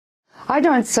I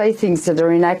don't say things that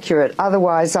are inaccurate,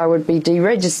 otherwise I would be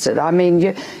deregistered. I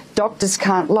mean, doctors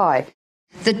can't lie.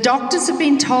 The doctors have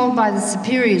been told by the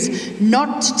superiors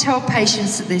not to tell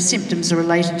patients that their symptoms are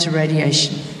related to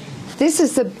radiation. This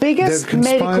is the biggest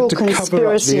medical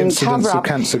conspiracy and cover-up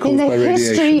in the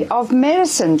history of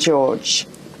medicine, George.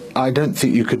 I don't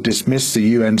think you could dismiss the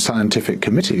UN Scientific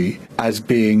Committee as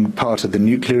being part of the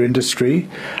nuclear industry.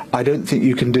 I don't think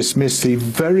you can dismiss the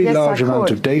very large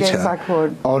amount of data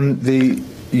on the...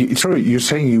 Sorry, you're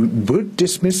saying you would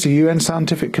dismiss the UN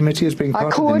Scientific Committee as being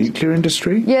part of the nuclear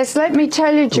industry? Yes, let me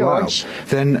tell you, George. Wow.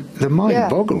 Then the mind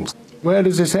boggles. Where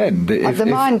does this end? The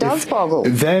mind does boggle.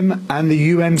 Them and the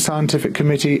UN Scientific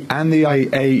Committee and the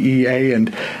IAEA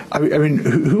and... I mean,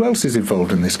 who else is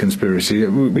involved in this conspiracy?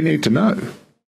 We need to know.